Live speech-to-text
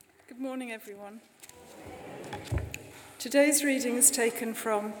Morning, everyone. Today's reading is taken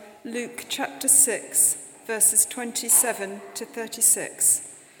from Luke chapter 6, verses 27 to 36.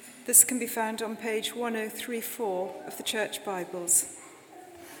 This can be found on page 1034 of the Church Bibles.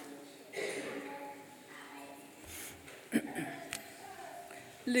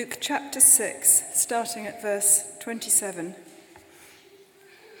 Luke chapter 6, starting at verse 27.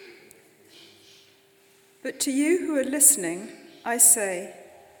 But to you who are listening, I say,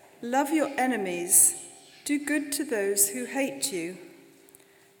 love your enemies, do good to those who hate you,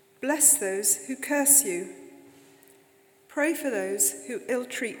 bless those who curse you, pray for those who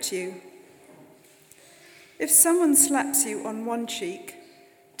ill-treat you. If someone slaps you on one cheek,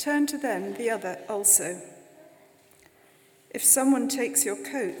 turn to them the other also. If someone takes your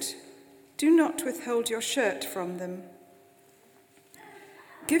coat, do not withhold your shirt from them.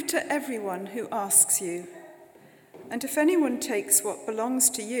 Give to everyone who asks you. And if anyone takes what belongs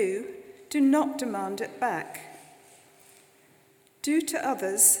to you, do not demand it back. Do to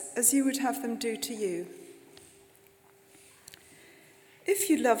others as you would have them do to you. If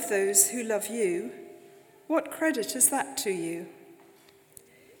you love those who love you, what credit is that to you?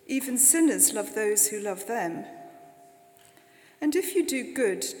 Even sinners love those who love them. And if you do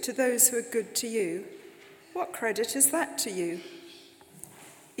good to those who are good to you, what credit is that to you?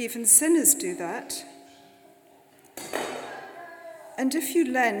 Even sinners do that. And if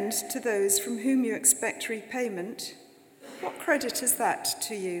you lend to those from whom you expect repayment, what credit is that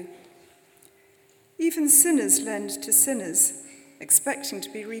to you? Even sinners lend to sinners, expecting to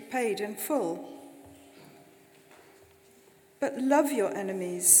be repaid in full. But love your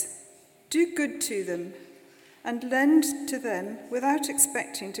enemies, do good to them, and lend to them without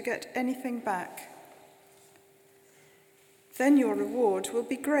expecting to get anything back. Then your reward will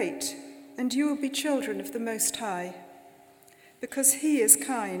be great, and you will be children of the Most High, because he is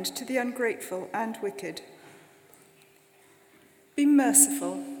kind to the ungrateful and wicked. Be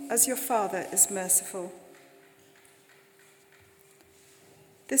merciful as your Father is merciful.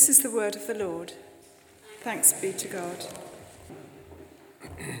 This is the word of the Lord. Thanks be to God.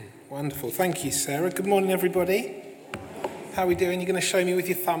 Wonderful. Thank you, Sarah. Good morning, everybody. How are we doing? You're going to show me with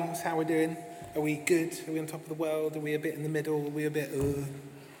your thumbs how we're doing? Are we good? Are we on top of the world? Are we a bit in the middle? Are we a bit,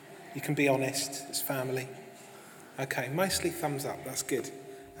 You can be honest. It's family. Okay, mostly thumbs up. That's good.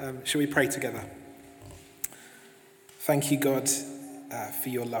 Shall we pray together? Thank you, God, for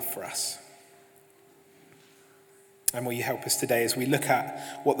your love for us. And will you help us today as we look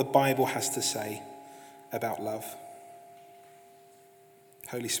at what the Bible has to say about love?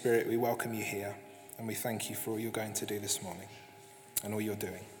 Holy Spirit, we welcome you here, and we thank you for all you're going to do this morning and all you're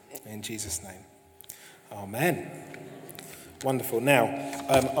doing. In Jesus' name. Amen. Wonderful. Now,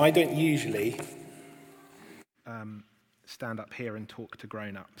 I don't usually stand up here and talk to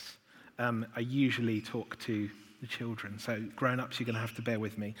grown-ups. I usually talk to the children. So grown-ups, you're going to have to bear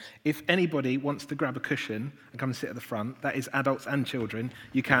with me. If anybody wants to grab a cushion and come and sit at the front, that is adults and children,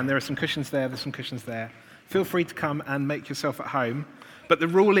 you can. There are some cushions there, there's some cushions there. Feel free to come and make yourself at home. But the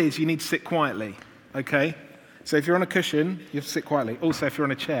rule is you need to sit quietly, okay? So if you're on a cushion, you have to sit quietly. Also, if you're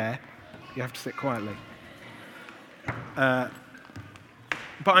on a chair, you have to sit quietly.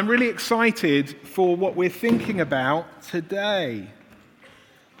 But I'm really excited for what we're thinking about today.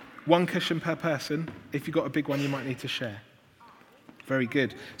 One cushion per person. If you've got a big one, you might need to share. Very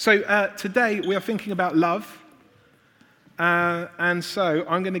good. So today we are thinking about love. And so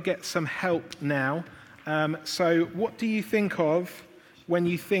I'm going to get some help now. So what do you think of when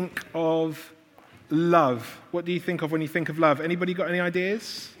you think of love? What do you think of when you think of love? Anybody got any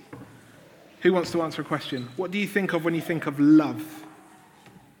ideas? Who wants to answer a question? What do you think of when you think of love?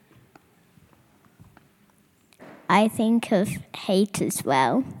 I think of hate as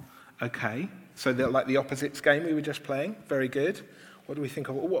well. Okay, so like the opposites game we were just playing. Very good. What do we think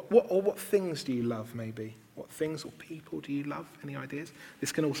of? What things do you love, maybe? What things or people do you love? Any ideas?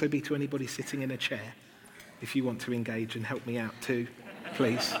 This can also be to anybody sitting in a chair. If you want to engage and help me out too,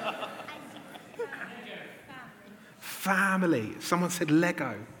 please. Family. Someone said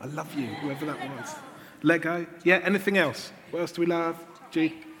Lego. I love you, whoever that was. Lego. Yeah, anything else? What else do we love?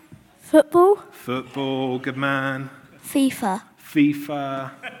 G? Football. Football, good man. FIFA.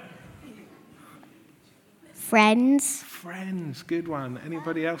 FIFA. Friends. Friends, good one.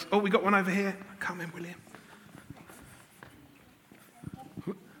 Anybody else? Oh, we got one over here. Come in, William.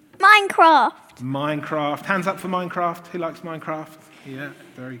 Minecraft. Minecraft. Hands up for Minecraft. Who likes Minecraft? Yeah,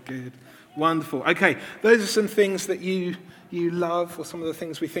 very good. Wonderful. Okay, those are some things that you love, or some of the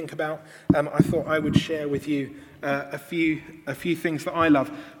things we think about. I thought I would share with you a few things that I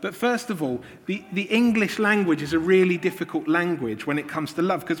love. But first of all, the English language is a really difficult language when it comes to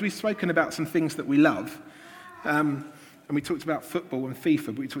love, because we've spoken about some things that we love. And we talked about football and FIFA,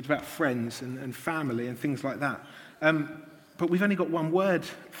 but we talked about friends and family and things like that. But we've only got one word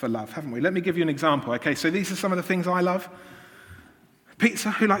for love, haven't we? Let me give you an example. Okay, so these are some of the things I love.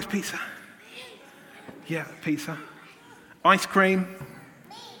 Pizza. Who likes pizza? Yeah, pizza. Ice cream.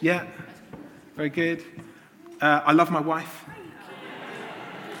 Yeah, very good. I love my wife.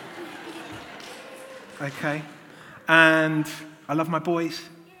 Okay. And I love my boys.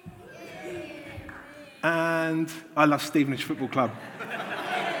 And I love Stevenage Football Club.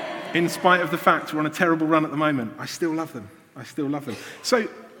 In spite of the fact we're on a terrible run at the moment, I still love them. So,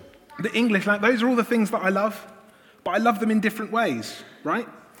 the English language, those are all the things that I love, but I love them in different ways, right?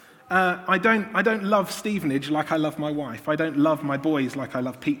 I don't love Stevenage like I love my wife. I don't love my boys like I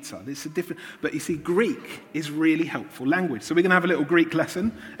love pizza. It's a different. But you see, Greek is really helpful language. So we're going to have a little Greek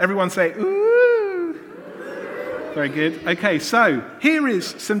lesson. Everyone say, ooh. Very good. Okay, so here is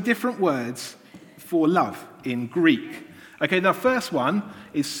some different words for love in Greek. Okay, the first one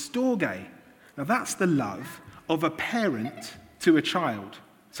is storge. Now that's the love of a parent to a child.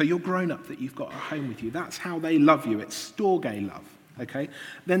 So you're grown up, that you've got a home with you. That's how they love you. It's storge love. Okay?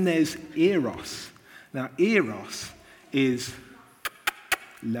 Then there's eros. Now eros is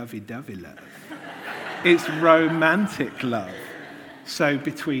lovey-dovey love. It's romantic love. So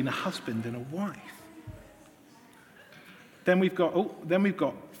between a husband and a wife. Then we've got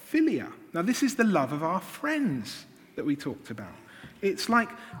philia. Now this is the love of our friends that we talked about. It's kind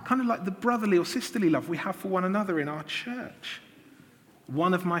of like the brotherly or sisterly love we have for one another in our church.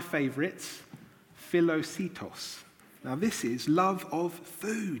 One of my favorites, philositos. Now this is love of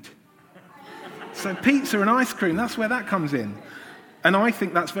food. So pizza and ice cream, that's where that comes in. And I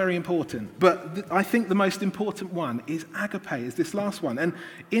think that's very important. But I think the most important one is agape, is this last one. And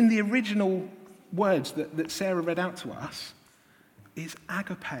in the original words that Sarah read out to us, is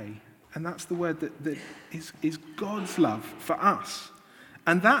agape. And that's the word that is God's love for us.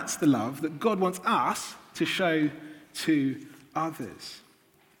 And that's the love that God wants us to show to others.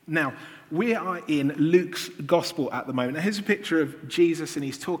 Now, we are in Luke's gospel at the moment. Now, here's a picture of Jesus, and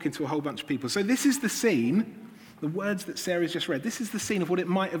he's talking to a whole bunch of people. So this is the scene, the words that Sarah's just read. This is the scene of what it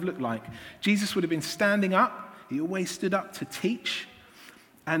might have looked like. Jesus would have been standing up. He always stood up to teach.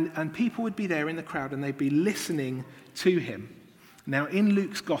 And people would be there in the crowd, and they'd be listening to him. Now, in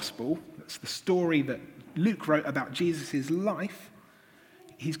Luke's gospel, that's the story that Luke wrote about Jesus' life,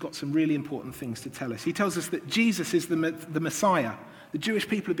 he's got some really important things to tell us. He tells us that Jesus is the Messiah. The Jewish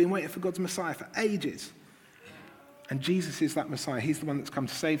people have been waiting for God's Messiah for ages. And Jesus is that Messiah. He's the one that's come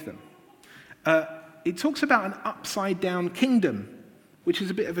to save them. It talks about an upside-down kingdom, which is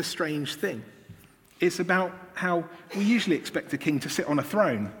a bit of a strange thing. It's about how we usually expect a king to sit on a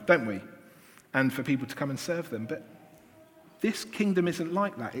throne, don't we? And for people to come and serve them. But this kingdom isn't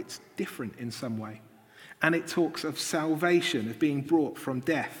like that. It's different in some way. And it talks of salvation, of being brought from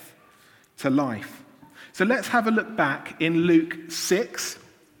death to life. So let's have a look back in Luke 6.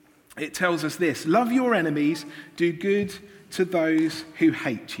 It tells us this: love your enemies, do good to those who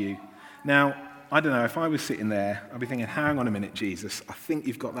hate you. Now, I don't know, if I was sitting there, I'd be thinking, hang on a minute, Jesus, I think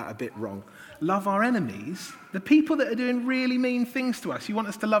you've got that a bit wrong. Love our enemies, the people that are doing really mean things to us, you want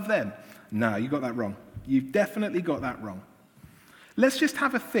us to love them? No, you got that wrong. You've definitely got that wrong. Let's just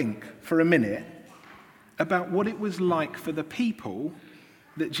have a think for a minute about what it was like for the people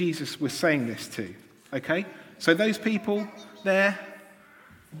that Jesus was saying this to. Okay? So those people there,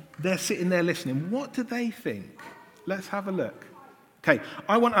 they're sitting there listening. What do they think? Let's have a look. Okay,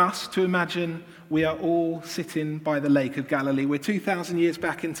 I want us to imagine we are all sitting by the Lake of Galilee. We're 2,000 years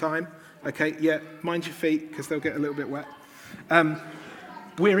back in time. Okay, yeah, mind your feet because they'll get a little bit wet.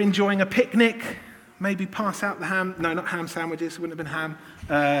 We're enjoying a picnic. Maybe pass out the ham. No, not ham sandwiches. It wouldn't have been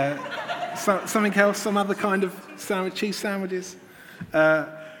ham. Something else, some other kind of sandwich, cheese sandwiches.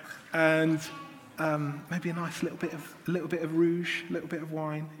 And maybe a nice little bit of rouge, a little bit of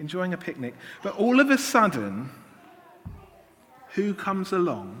wine, enjoying a picnic. But all of a sudden, who comes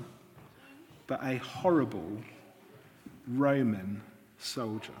along but a horrible Roman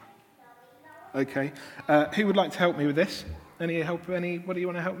soldier? Okay, who would like to help me with this? Anybody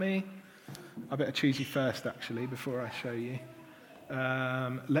want to help me? I better choose you first, actually, before I show you.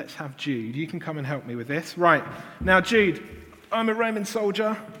 Let's have Jude. You can come and help me with this. Right, now Jude, I'm a Roman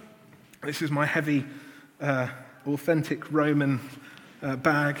soldier. This is my heavy, authentic Roman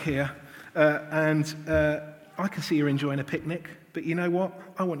bag here. And I can see you're enjoying a picnic, but you know what?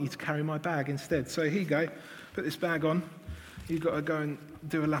 I want you to carry my bag instead. So here you go. Put this bag on. You've got to go and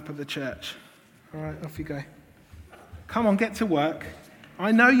do a lap of the church. All right, off you go. Come on, get to work.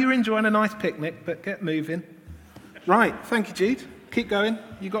 I know you're enjoying a nice picnic, but get moving. Right, thank you, Jude. Keep going.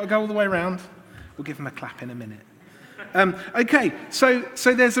 You've got to go all the way around. We'll give him a clap in a minute. Okay, so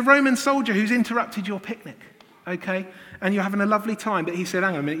there's a Roman soldier who's interrupted your picnic, okay? And you're having a lovely time, but he said,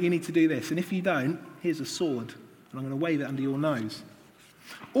 hang on a minute, you need to do this. And if you don't, here's a sword, and I'm going to wave it under your nose.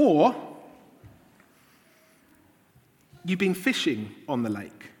 Or you've been fishing on the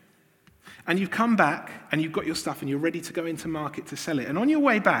lake, and you've come back, and you've got your stuff, and you're ready to go into market to sell it. And on your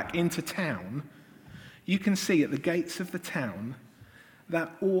way back into town, you can see at the gates of the town that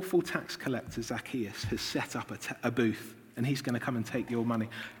awful tax collector Zacchaeus has set up a booth, and he's going to come and take your money.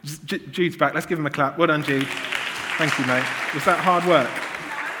 Jude's back. Let's give him a clap. Well done, Jude. Thank you, mate. Was that hard work?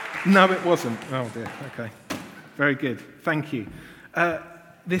 No, it wasn't. Oh, dear. Okay. Very good. Thank you.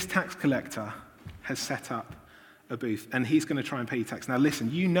 This tax collector has set up a booth, and he's going to try and pay you tax. Now, listen,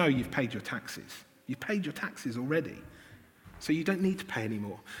 you know you've paid your taxes. You've paid your taxes already, so you don't need to pay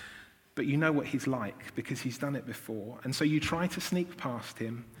anymore. But you know what he's like because he's done it before. And so you try to sneak past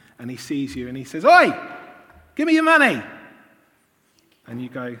him, and he sees you, and he says, "Oi, give me your money." And you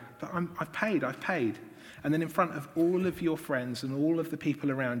go, "But I've paid. And then in front of all of your friends and all of the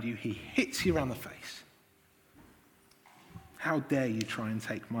people around you, he hits you around the face. How dare you try and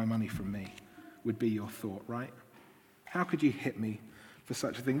take my money from me, would be your thought, right? How could you hit me for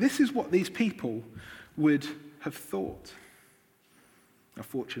such a thing? This is what these people would have thought.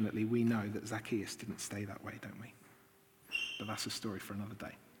 Unfortunately, we know that Zacchaeus didn't stay that way, don't we? But that's a story for another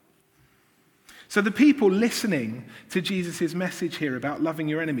day. So the people listening to Jesus' message here about loving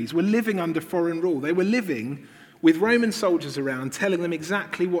your enemies were living under foreign rule. They were living with Roman soldiers around telling them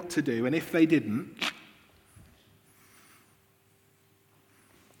exactly what to do, and if they didn't,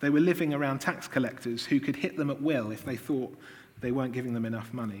 they were living around tax collectors who could hit them at will if they thought they weren't giving them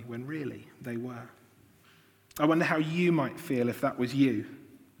enough money, when really they were. I wonder how you might feel if that was you.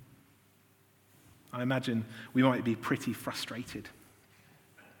 I imagine we might be pretty frustrated.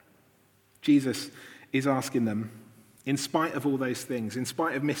 Jesus is asking them, in spite of all those things, in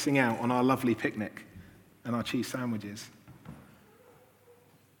spite of missing out on our lovely picnic and our cheese sandwiches,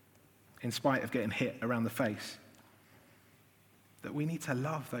 in spite of getting hit around the face, that we need to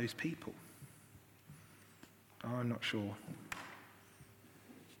love those people. Oh, I'm not sure.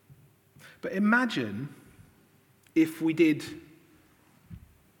 But imagine if we did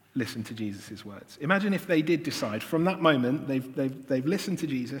listen to Jesus' words. Imagine if they did decide from that moment, they've listened to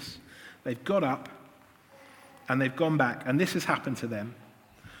Jesus, they've got up, and they've gone back, and this has happened to them.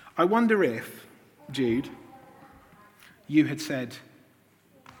 I wonder if, Jude, you had said,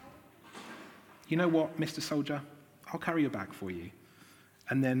 "You know what, Mr. Soldier, I'll carry your bag for you."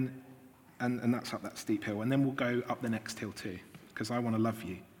 And then, and that's up that steep hill, and then we'll go up the next hill too, because I want to love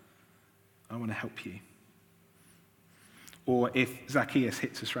you. I want to help you. Or if Zacchaeus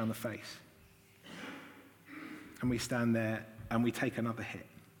hits us around the face, and we stand there and we take another hit.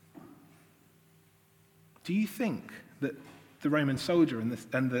 Do you think that the Roman soldier and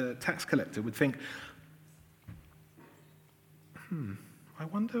the tax collector would think, I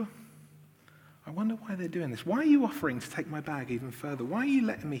wonder why they're doing this. Why are you offering to take my bag even further? Why are you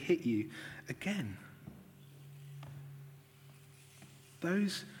letting me hit you again?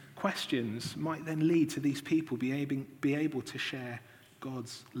 Those questions might then lead to these people be able to share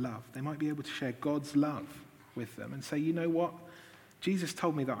God's love. They might be able to share God's love with them and say, "You know what? Jesus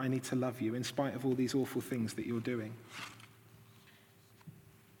told me that I need to love you in spite of all these awful things that you're doing."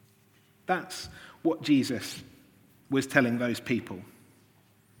 That's what Jesus was telling those people.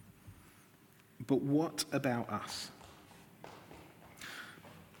 But what about us?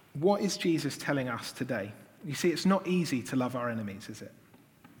 What is Jesus telling us today? You see, it's not easy to love our enemies, is it?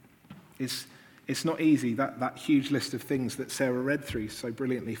 It's not easy, that huge list of things that Sarah read through so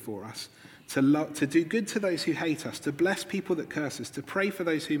brilliantly for us. To do good to those who hate us, to bless people that curse us, to pray for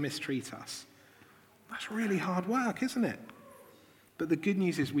those who mistreat us. That's really hard work, isn't it? But the good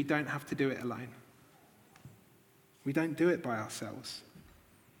news is we don't have to do it alone. We don't do it by ourselves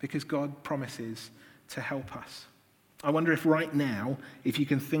because God promises to help us. I wonder if right now, if you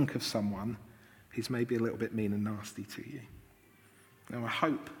can think of someone who's maybe a little bit mean and nasty to you. Now,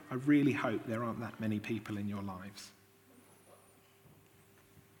 I really hope there aren't that many people in your lives.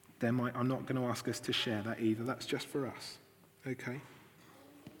 I'm not going to ask us to share that either. That's just for us. Okay?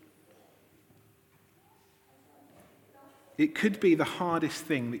 It could be the hardest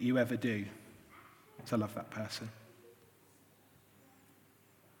thing that you ever do to love that person.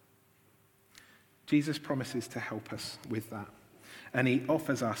 Jesus promises to help us with that. And he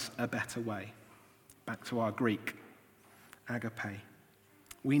offers us a better way. Back to our Greek, agape.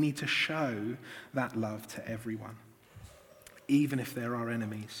 We need to show that love to everyone, even if they're our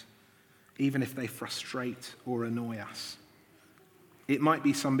enemies, even if they frustrate or annoy us. It might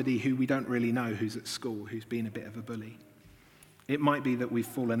be somebody who we don't really know who's at school, who's been a bit of a bully. It might be that we've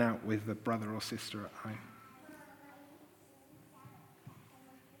fallen out with a brother or sister at home.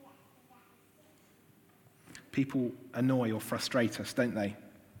 People annoy or frustrate us, don't they?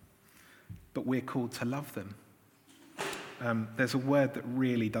 But we're called to love them. There's a word that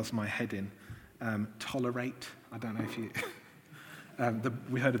really does my head in. Tolerate. I don't know if you...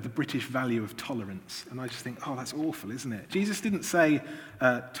 we heard of the British value of tolerance, and I just think, oh, that's awful, isn't it? Jesus didn't say,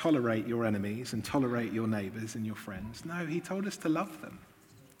 tolerate your enemies and tolerate your neighbours and your friends. No, he told us to love them.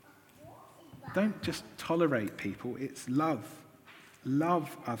 Don't just tolerate people, it's love.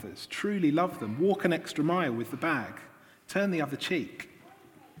 Love others, truly love them. Walk an extra mile with the bag. Turn the other cheek.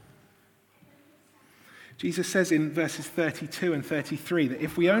 Jesus says in verses 32 and 33 that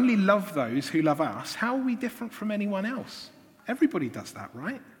if we only love those who love us, how are we different from anyone else? Everybody does that,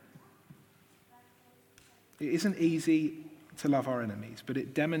 right? It isn't easy to love our enemies, but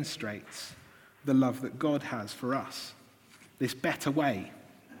it demonstrates the love that God has for us, this better way.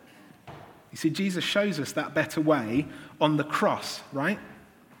 You see, Jesus shows us that better way on the cross, right?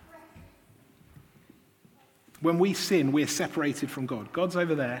 When we sin, we're separated from God. God's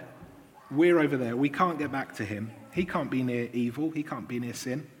over there. We're over there. We can't get back to him. He can't be near evil. He can't be near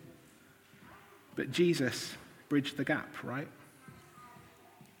sin. But Jesus bridged the gap, right?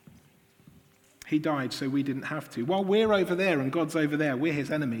 He died so we didn't have to. While we're over there and God's over there, we're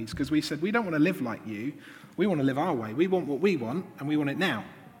his enemies because we said, we don't want to live like you. We want to live our way. We want what we want, and we want it now.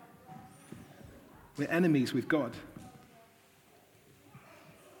 We're enemies with God.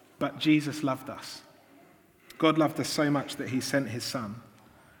 But Jesus loved us. God loved us so much that he sent his son,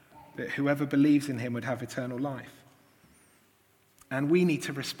 that whoever believes in him would have eternal life. And we need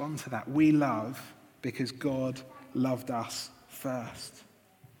to respond to that. We love because God loved us first.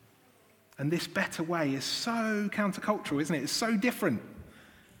 And this better way is so countercultural, isn't it? It's so different.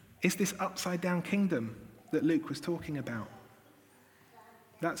 It's this upside-down kingdom that Luke was talking about.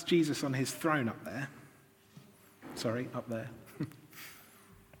 That's Jesus on his throne up there. Sorry, up there.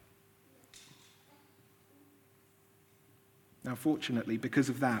 Now, fortunately, because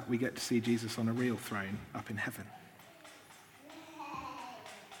of that, we get to see Jesus on a real throne up in heaven.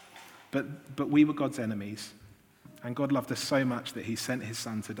 But we were God's enemies, and God loved us so much that he sent his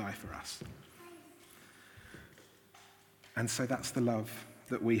son to die for us. And so that's the love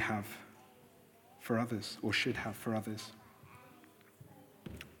that we have for others, or should have for others.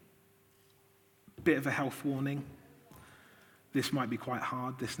 Bit of a health warning. This might be quite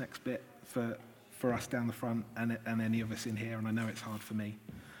hard, this next bit, for us down the front and any of us in here, and I know it's hard for me.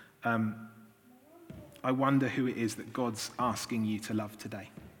 I wonder who it is that God's asking you to love today.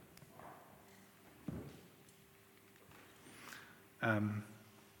 I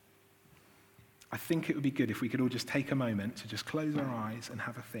think it would be good if we could all just take a moment to just close our eyes and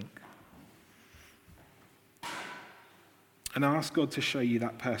have a think. And ask God to show you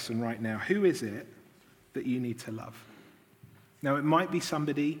that person right now. Who is it that you need to love? Now, it might be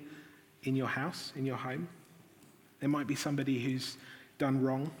somebody in your house, in your home. It might be somebody who's done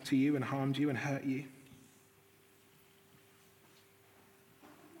wrong to you and harmed you and hurt you.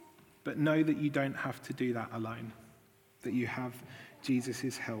 But know that you don't have to do that alone, that you have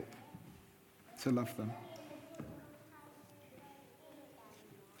Jesus' help to love them.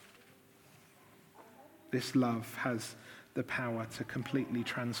 This love has the power to completely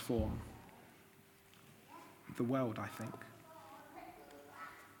transform the world, I think.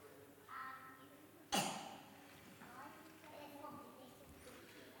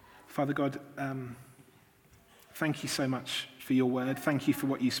 Father God, thank you so much for your word. Thank you for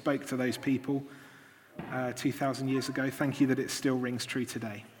what you spoke to those people 2,000 years ago. Thank you that it still rings true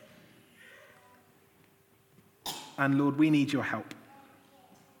today. And Lord, we need your help.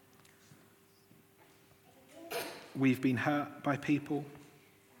 We've been hurt by people,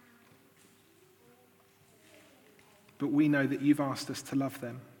 but we know that you've asked us to love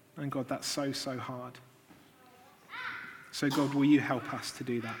them. And God, that's so, so hard. So God, will you help us to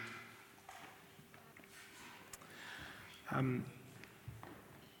do that?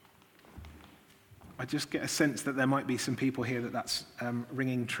 I just get a sense that there might be some people here that's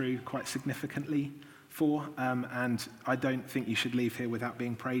ringing true quite significantly for, and I don't think you should leave here without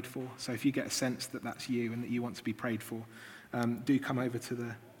being prayed for. So if you get a sense that that's you and that you want to be prayed for, do come over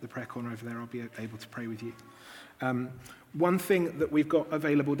to the prayer corner over there. I'll be able to pray with you. One thing that we've got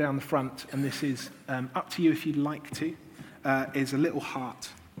available down the front, and this is up to you if you'd like to, is a little heart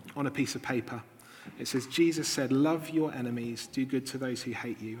on a piece of paper. It says, Jesus said, love your enemies, do good to those who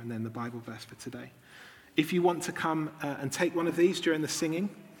hate you, and then the Bible verse for today. If you want to come and take one of these during the singing,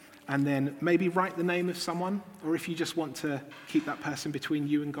 and then maybe write the name of someone, or if you just want to keep that person between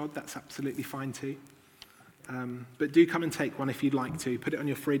you and God, that's absolutely fine too. But do come and take one if you'd like to. Put it on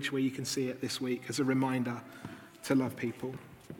your fridge where you can see it this week as a reminder to love people.